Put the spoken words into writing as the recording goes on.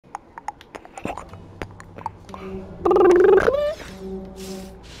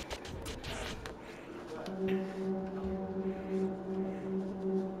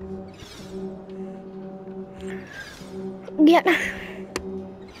Yeah.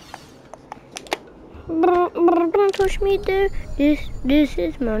 Don't push me there. This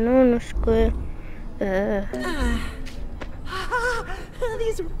is my normal square.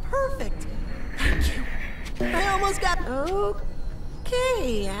 These are perfect. Thank you. I almost got.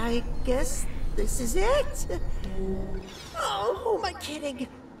 Okay, I guess this is it. Oh, who am I kidding?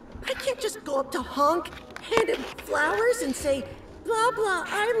 I can't just go up to Honk, hand him flowers, and say, blah blah,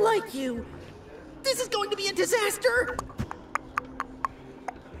 I like you. This is going to be a disaster.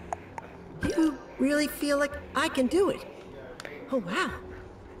 You really feel like I can do it? Oh wow.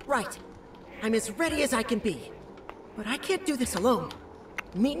 Right. I'm as ready as I can be. But I can't do this alone.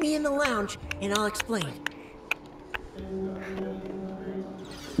 Meet me in the lounge, and I'll explain.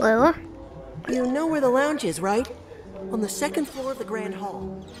 Well, You know where the lounge is, right? On the second floor of the Grand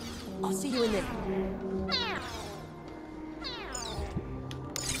Hall. I'll see you in there.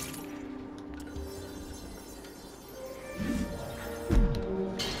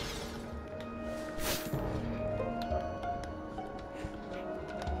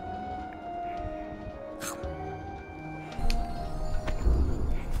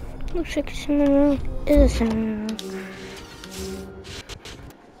 looks like a cinema. Is a cinema.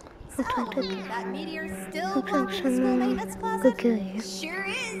 That meteor's still Looks like popping the school someone maintenance closet? could kill you. Sure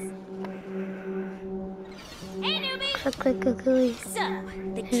is. Hey, newbie! Looks like a gooey. So,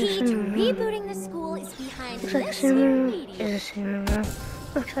 the key to rebooting the school is behind Looks like a this here cinema. meteor. Is a cinema.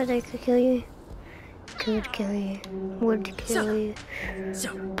 Looks like they could kill you. Could kill you. Would kill you.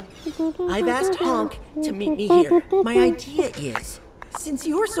 So, I've asked Honk to meet me here. My idea is, since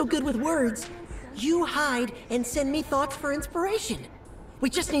you're so good with words, you hide and send me thoughts for inspiration. We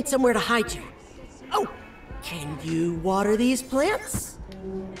just need somewhere to hide you. Oh, can you water these plants?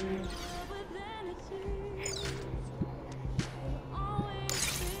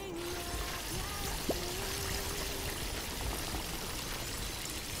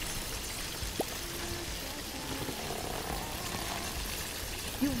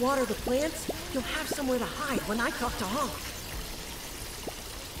 You water the plants, you'll have somewhere to hide when I talk to Honk.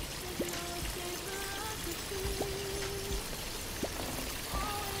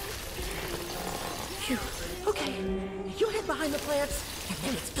 Phew. Okay, you head behind the plants, and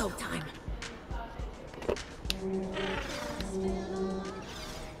then it's go time.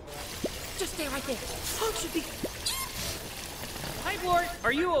 Just stay right there. Honk should be Hi, Blort.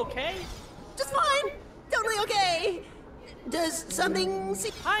 Are you okay? just fine. Totally okay. Does something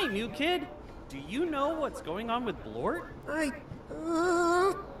seem... Hi, new kid. Do you know what's going on with Blort?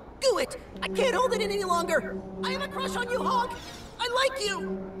 Do it! I can't hold it in any longer! I have a crush on you, Honk! I like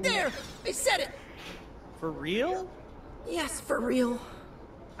you! There! I said it! For real? Yes, for real.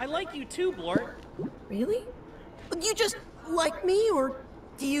 I like you too, Blort. Really? You just like me, or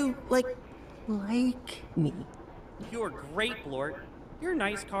do you, like me? You're great, Blort. Your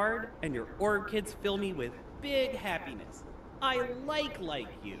nice card and your orb kids fill me with big happiness. I like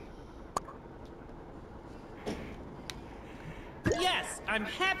you. Yes, I'm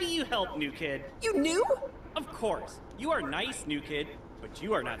happy you helped, new kid. You knew? Of course. You are nice, new kid, but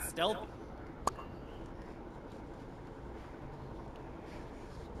you are not stealthy.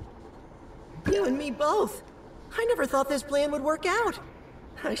 You and me both. I never thought this plan would work out.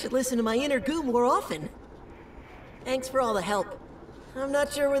 I should listen to my inner goo more often. Thanks for all the help. I'm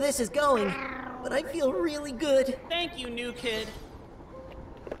not sure where this is going, but I feel really good. Thank you, new kid.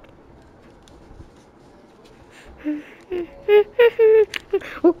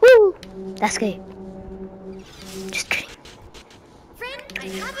 Woohoo! That's good. Just kidding. Friend, I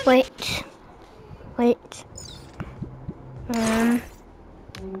have a... Wait.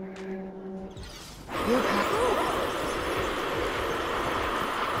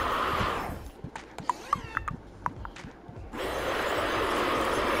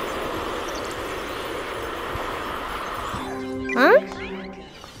 Huh?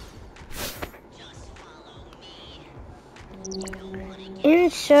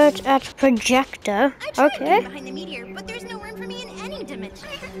 Insert at projector. I tried getting Okay. behind the meteor, but there's no room for me in any dimension.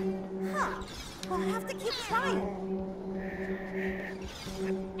 Huh. We'll have to keep trying.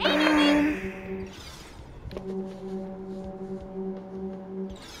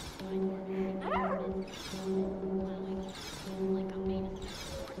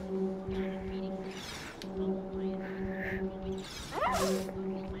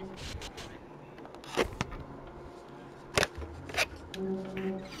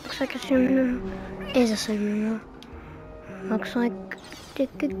 Looks like a seminar is a seminar. Looks like they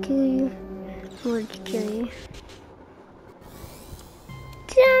could kill you. Would kill you.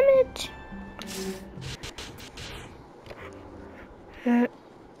 Damn it!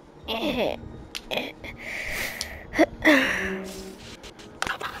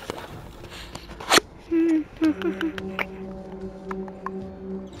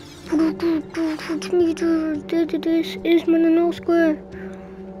 This is my no square.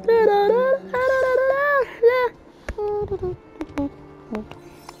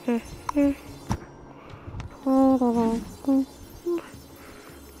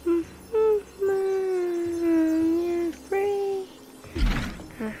 You're free.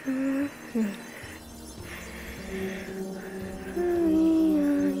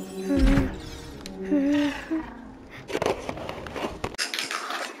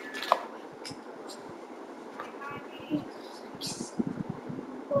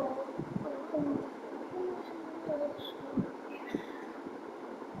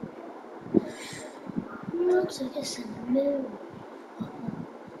 Looks like it's in the middle.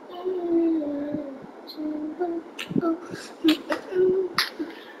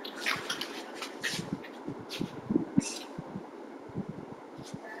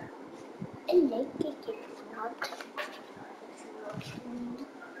 I like it not.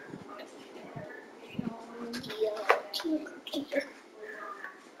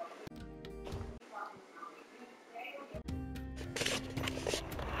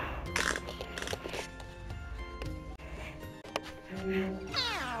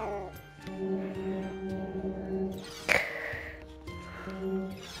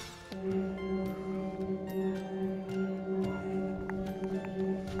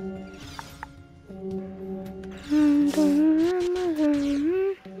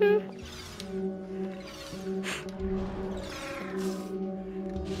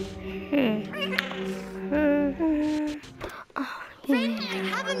 Friend, I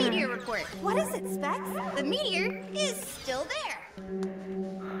have a meteor report. What is it, Specs? The meteor is still there.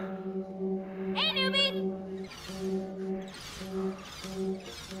 Hey, newbie!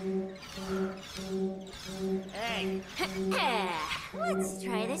 Hey. Let's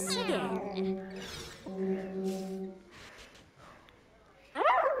try this again.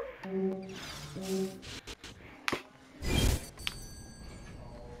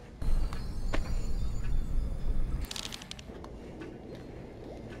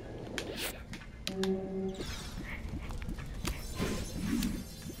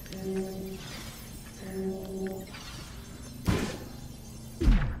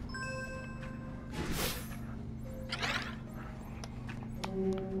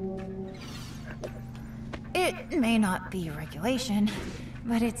 It may not be regulation,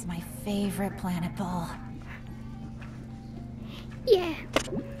 but it's my favorite planet ball. Yeah.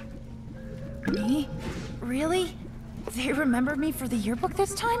 Me? Really? They remembered me for the yearbook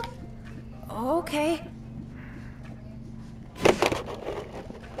this time? Okay.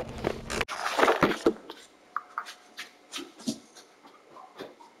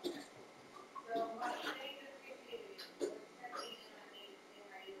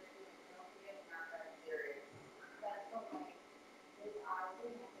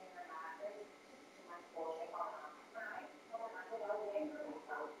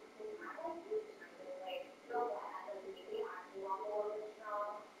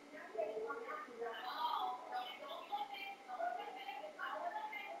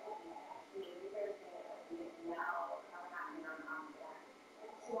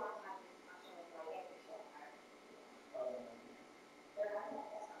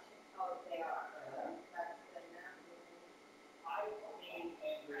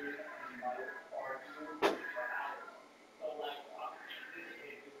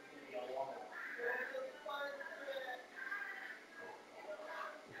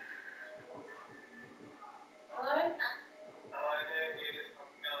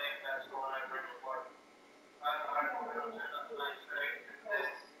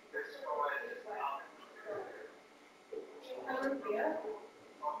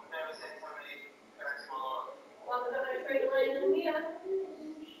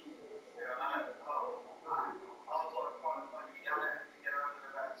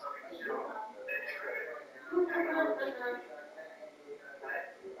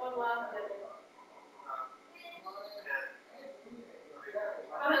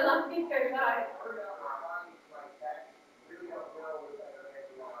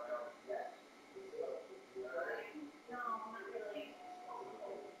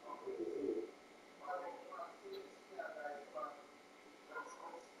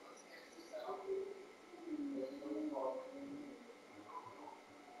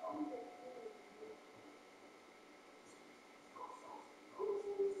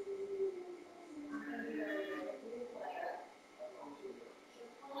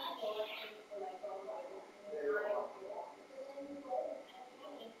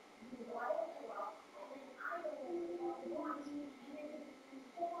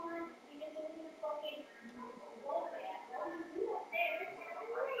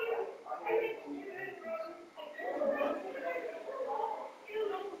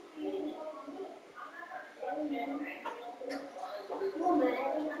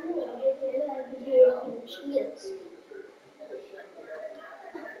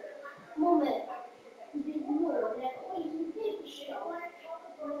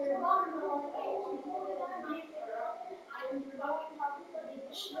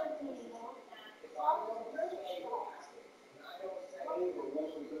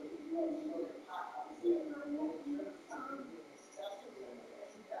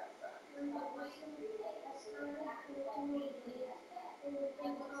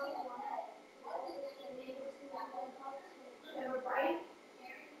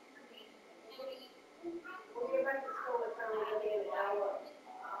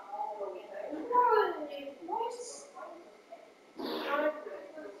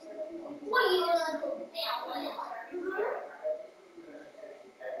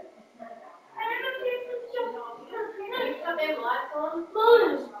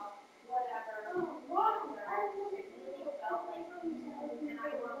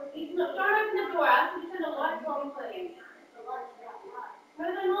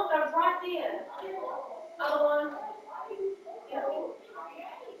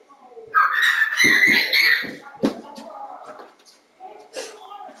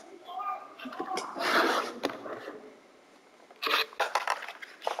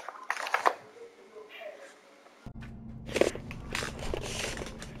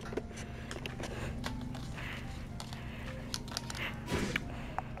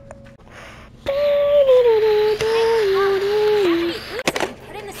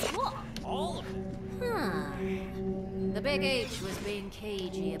 All of them. Huh. The big H was being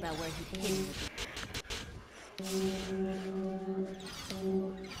cagey about where he hid the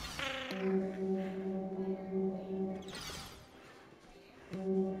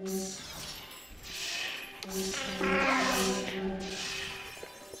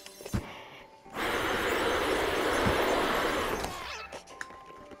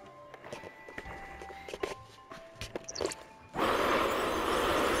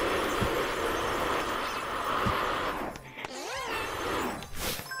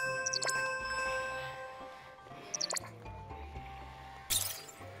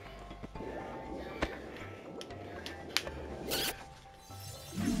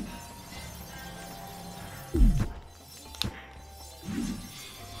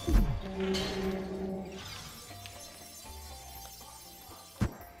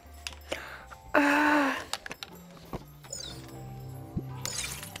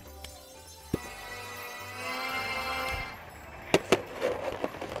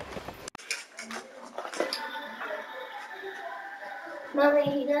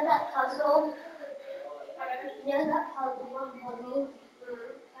Mommy, you know that puzzle? You know that puzzle, one puzzle?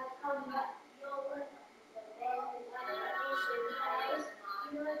 I've come back.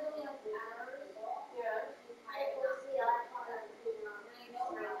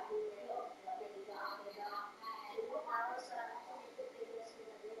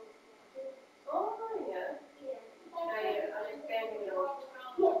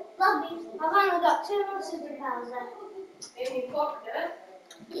 Lovely. I've only got 2 more superpowers left.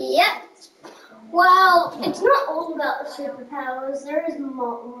 Yep. Well, it's not all about the superpowers. There is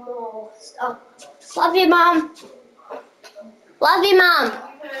more stuff. Love you, Mom. Love you, Mom.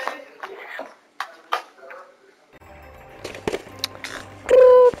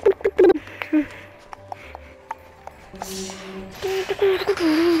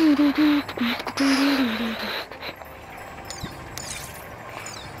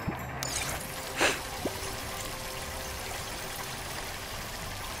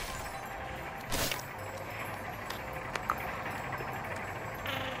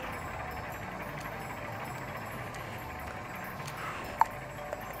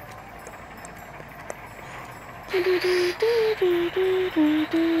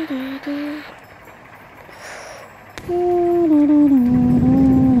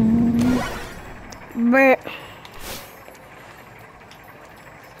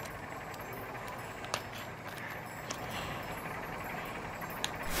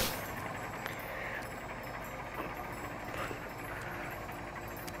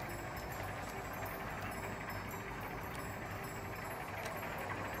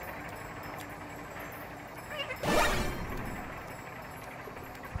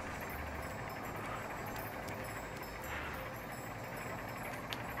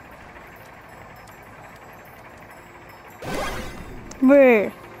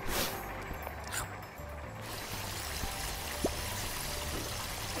 Where?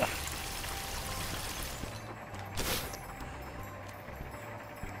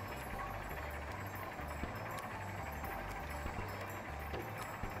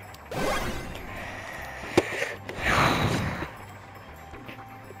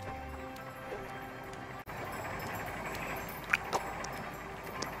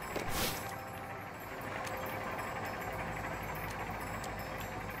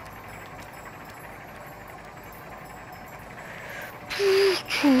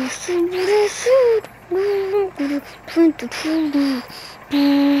 She's a little bit.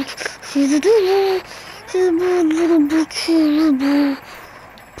 She's a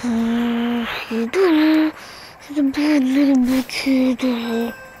bad little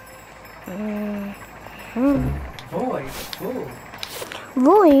bitch. Void full.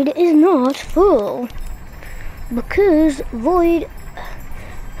 Void is not full because Void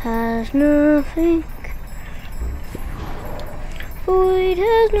has nothing. Void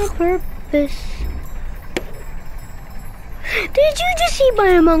has no purpose. Did you just see my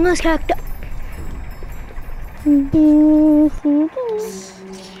Among Us character?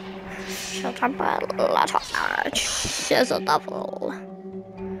 Shut up, let she's a devil.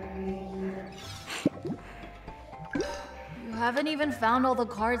 You haven't even found all the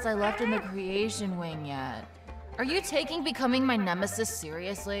cards I left in the creation wing yet. Are you taking becoming my nemesis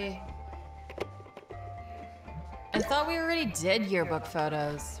seriously? I thought we already did yearbook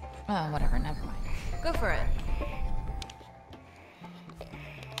photos. Oh, whatever, never mind. Go for it.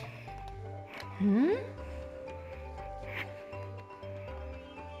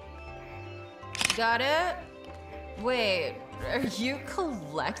 Got it? Wait, are you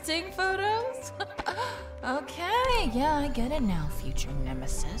collecting photos? Okay, yeah, I get it now, future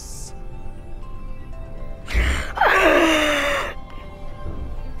nemesis.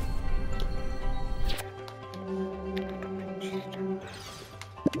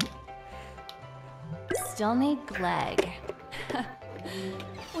 Still need Gleg.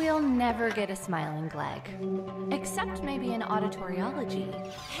 We'll never get a smiling Gleg. Except maybe in auditoriology.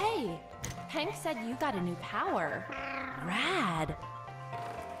 Hey, Hank said you got a new power. Rad.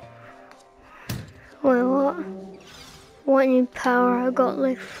 Wait, what? What new power? I got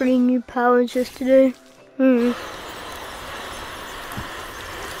like 3 new powers yesterday. Hey, look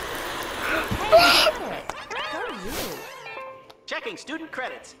at it. Go you. Checking student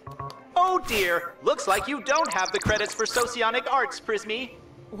credits. Oh dear, looks like you don't have the credits for Socionic Arts, Prismy.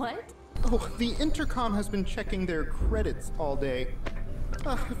 What? Oh, the intercom has been checking their credits all day.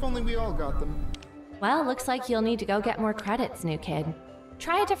 If only we all got them. Well, looks like you'll need to go get more credits, new kid.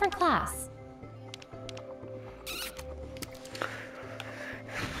 Try a different class.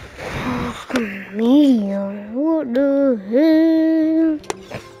 Medium, what the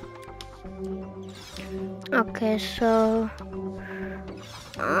hell? Okay, so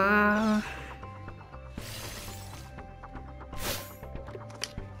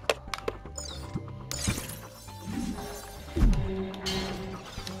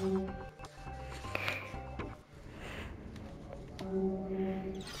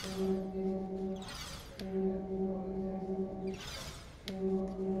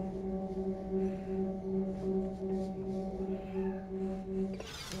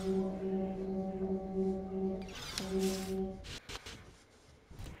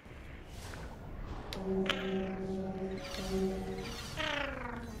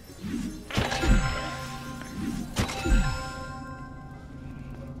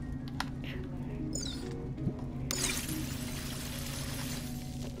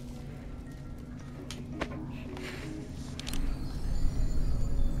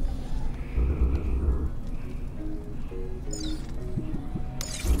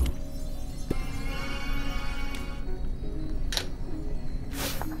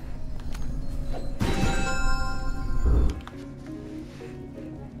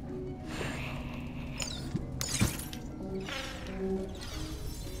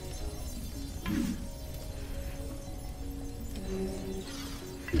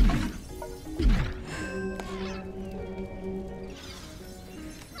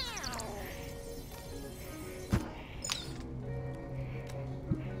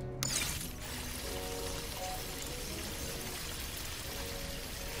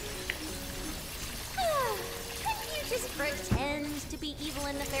pretend to be evil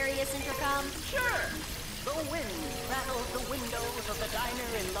and nefarious intercom? Sure. The wind rattled the windows of the diner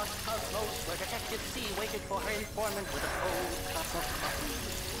in Lost Cosmos where Detective C waited for her informant with a cold cup of coffee.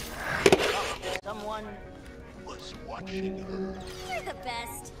 Talked to someone was watching her. You're the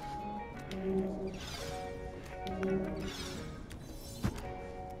best.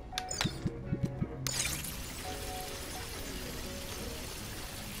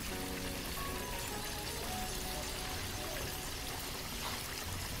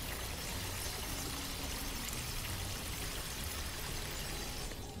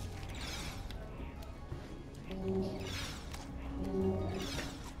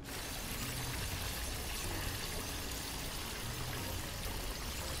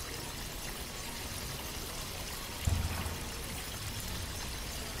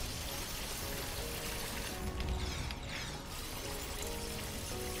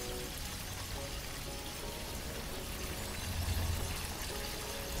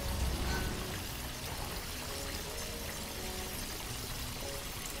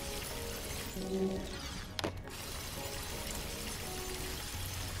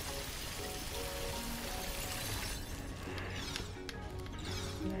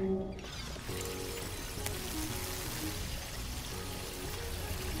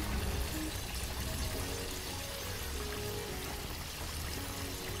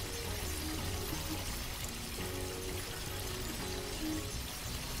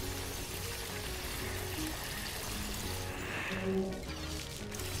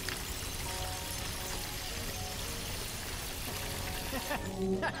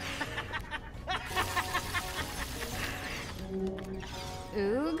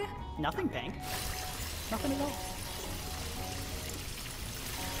 Oog? Nothing, Pank. Nothing at all.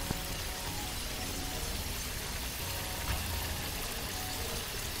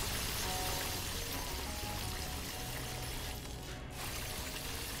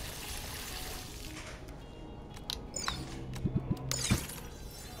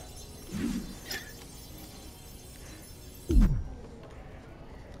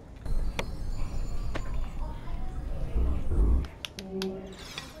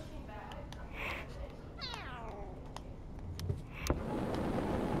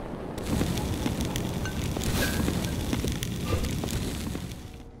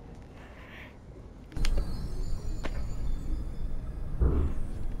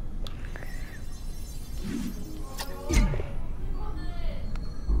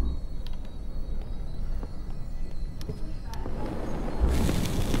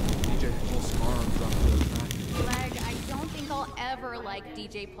 Like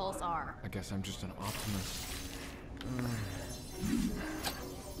DJ Pulsar. I guess I'm just an optimist.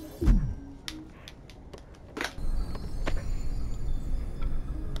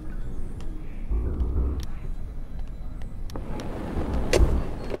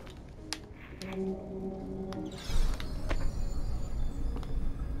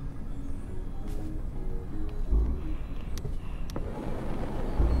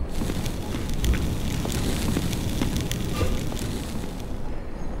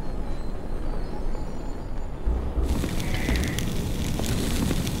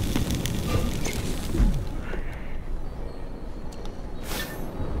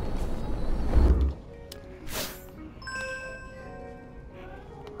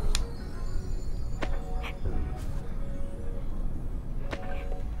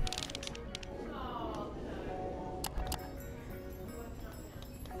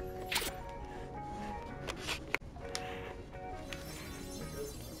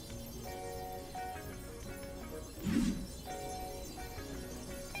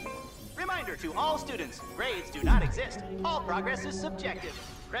 Reminder to all students, grades do not exist. All progress is subjective.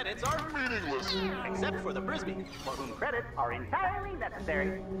 Credits are meaningless, except for the Frisbee, for whom credits are entirely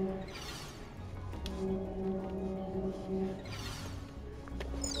necessary.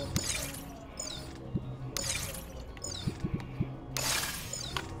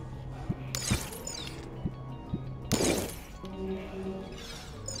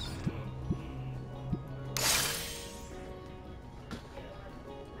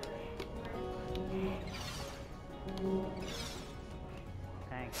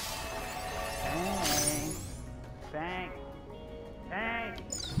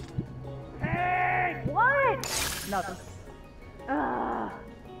 Nothing.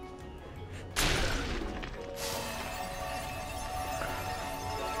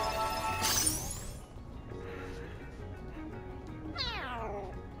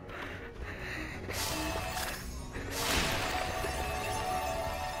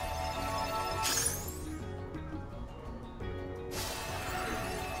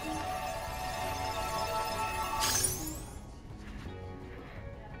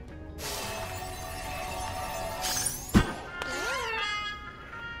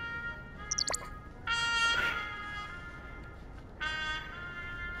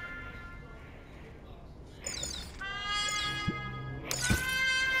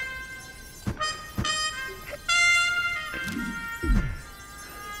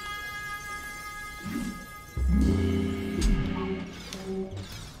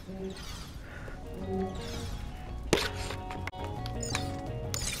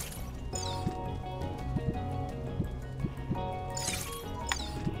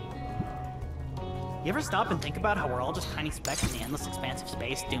 You ever stop and think about how we're all just tiny specks in the endless expanse of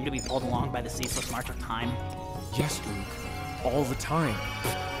space, doomed to be pulled along by the ceaseless march of time? Yes, Luke. All the time.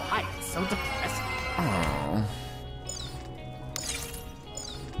 Why? It's so depressing. Aww.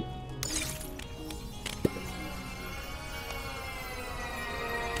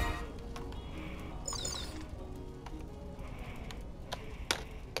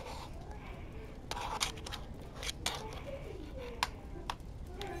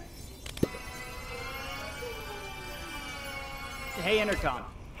 Hey, Intercom.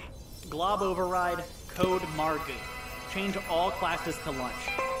 Glob override, code Margu. Change all classes to lunch.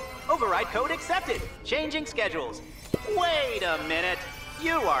 Override code accepted. Changing schedules. Wait a minute.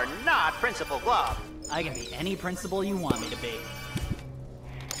 You are not Principal Glob. I can be any principal you want me to be.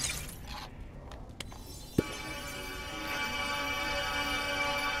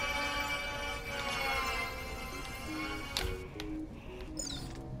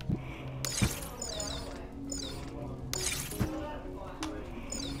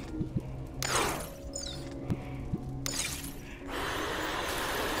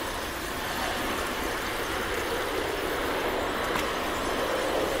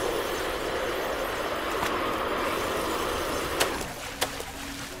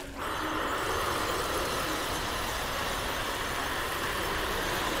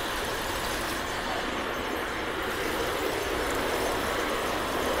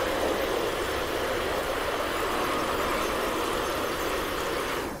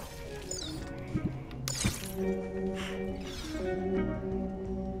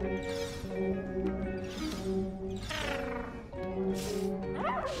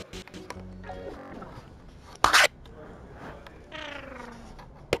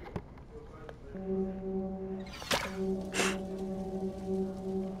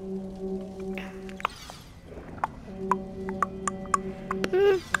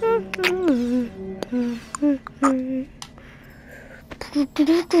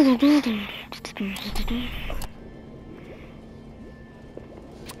 Little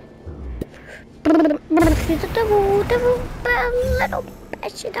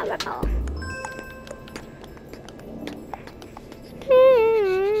vegetable.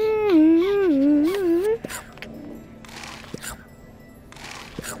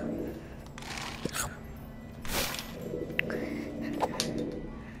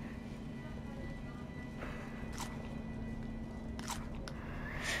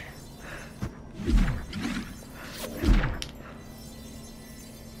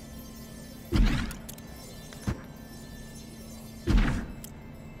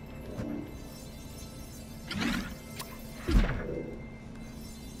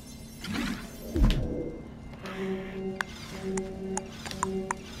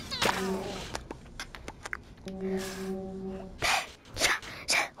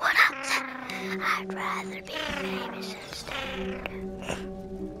 I'd rather be famous instead.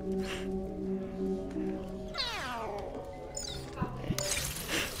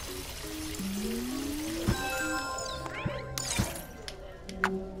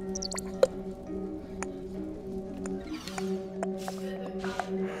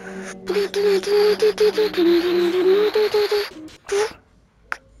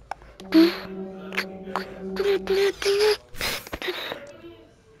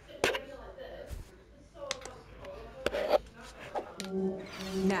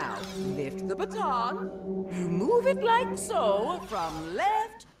 Now, lift the baton. You move it like so, from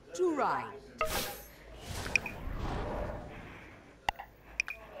left to right.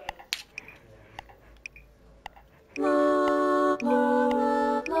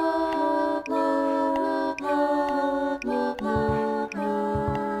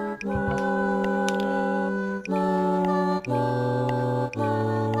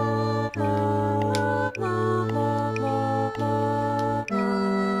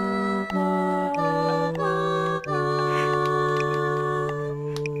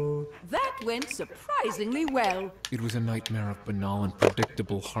 That went surprisingly well. It was a nightmare of banal and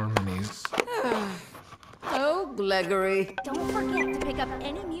predictable harmonies. Oh, Gregory. Don't forget to pick up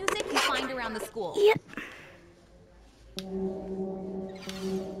any music you find around the school. Yep.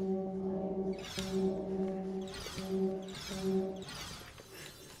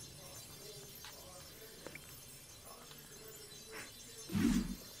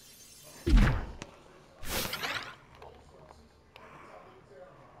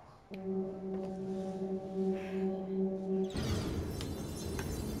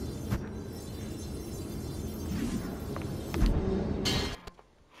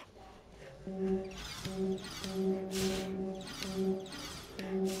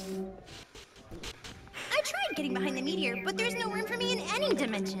 I tried getting behind the meteor, but there's no room for me in any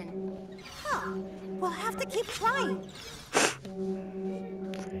dimension. Huh. We'll have to keep trying.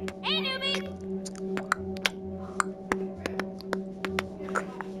 Hey, newbie!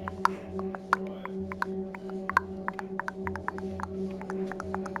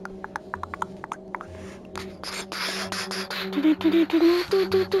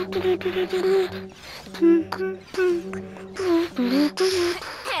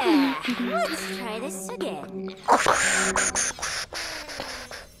 Let's try this again.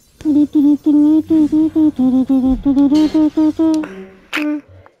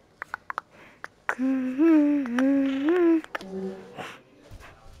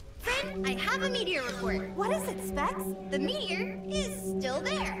 Friend, I have a meteor report. What is it, Specs? The meteor is still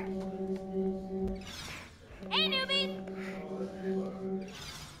there. Hey, newbie!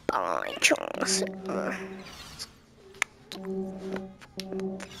 Bye, Charles.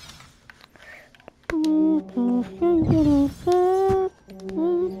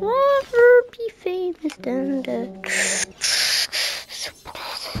 Never be famous. Dun, dun.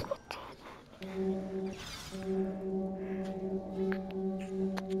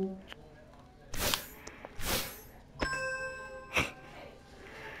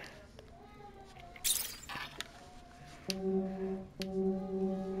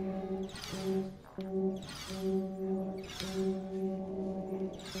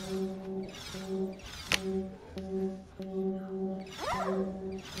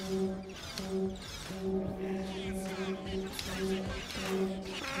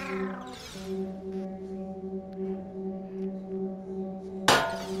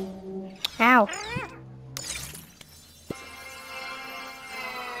 Ow.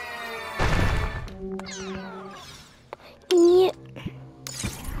 Yep.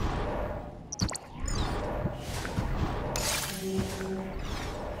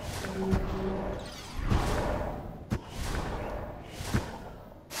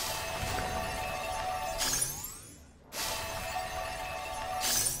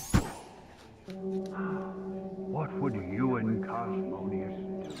 would you and Cosmonious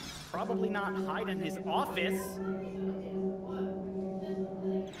do? Probably not hide in his office.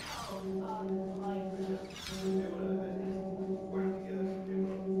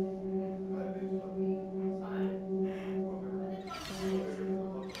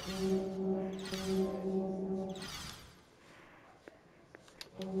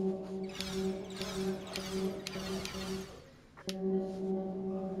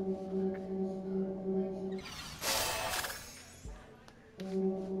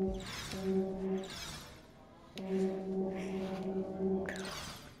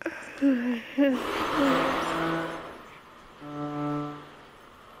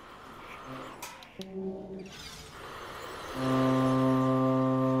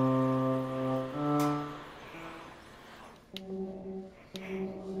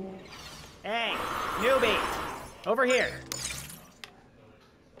 Hey, newbie! Over here!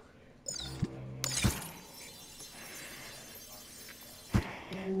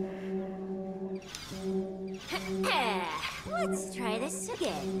 Let's try this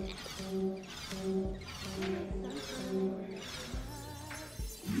again.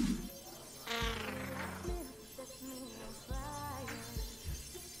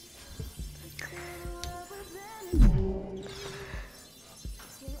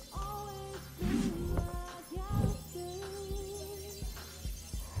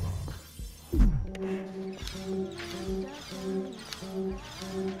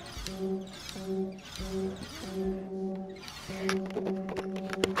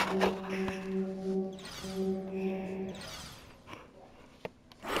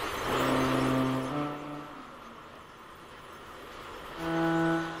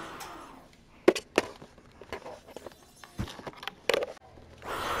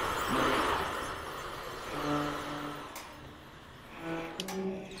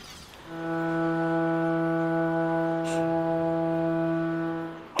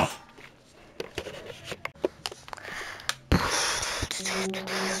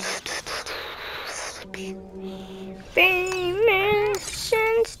 Famous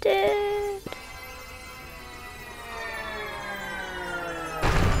instead.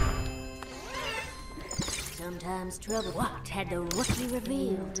 Sometimes trouble. What had the rookie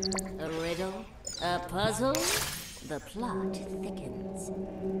revealed? A riddle? A puzzle? The plot thickens.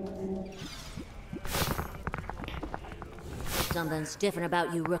 Something's different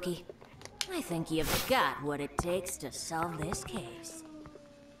about you, rookie. I think you've got what it takes to solve this case.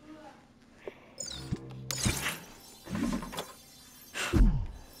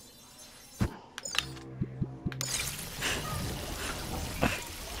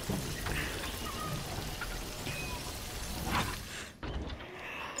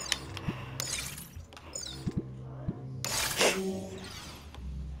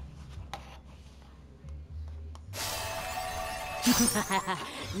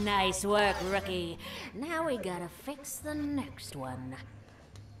 Nice work, rookie. Now we gotta fix the next one.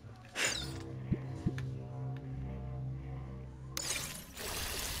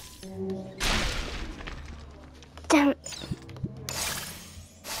 Damn it.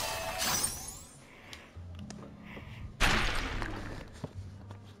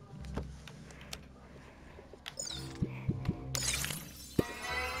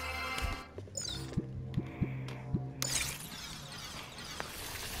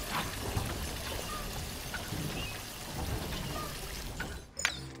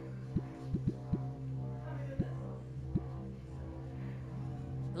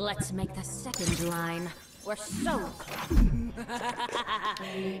 Let's make the second line. We're so close.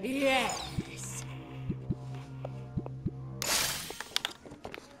 Yes.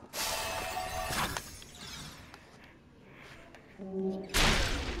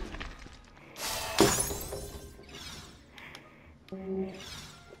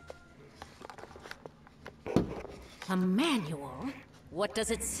 A manual? What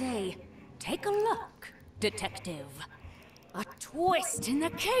does it say? Take a look, detective. A twist in the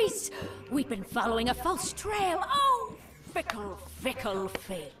case! We've been following a false trail! Oh, fickle, fickle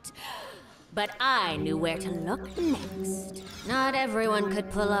fate. But I knew where to look next. Not everyone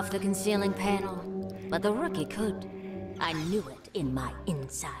could pull off the concealing panel, but the rookie could. I knew it in my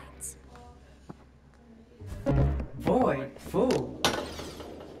insides. Void, fool.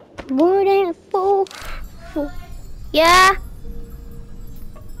 Void ain't full. Yeah?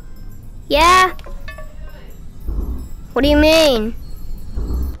 Yeah? What do you mean?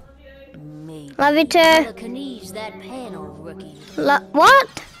 Maybe Love you too. Telekinesis that panel, rookie.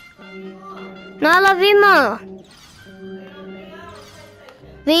 What? No, I love you more.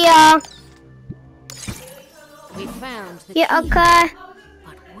 VR. We found the Yeah, key. okay.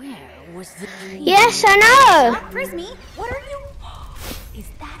 But where was the key. Yes, I know. Prismy, what are you... Is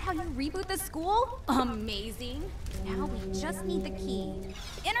that how you reboot the school? Amazing. Now we just need the key.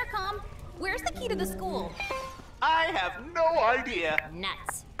 Intercom, where's the key to the school? I have no idea.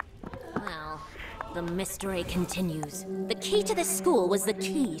 Nuts. Well, the mystery continues. The key to the school was the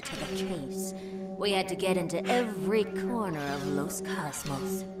key to the case. We had to get into every corner of Los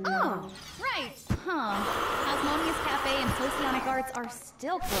Cosmos. Oh, right. Huh. Cosmonious Cafe and Socionic Arts are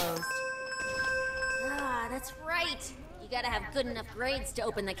still closed. Ah, that's right. You gotta have good enough grades to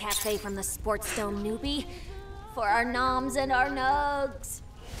open the cafe from the Sports Dome, newbie. For our noms and our nugs.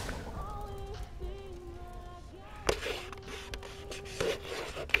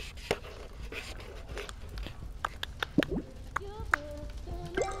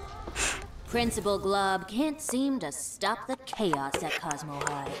 Principal Glob can't seem to stop the chaos at Cosmo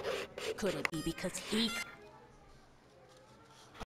High. Could it be because he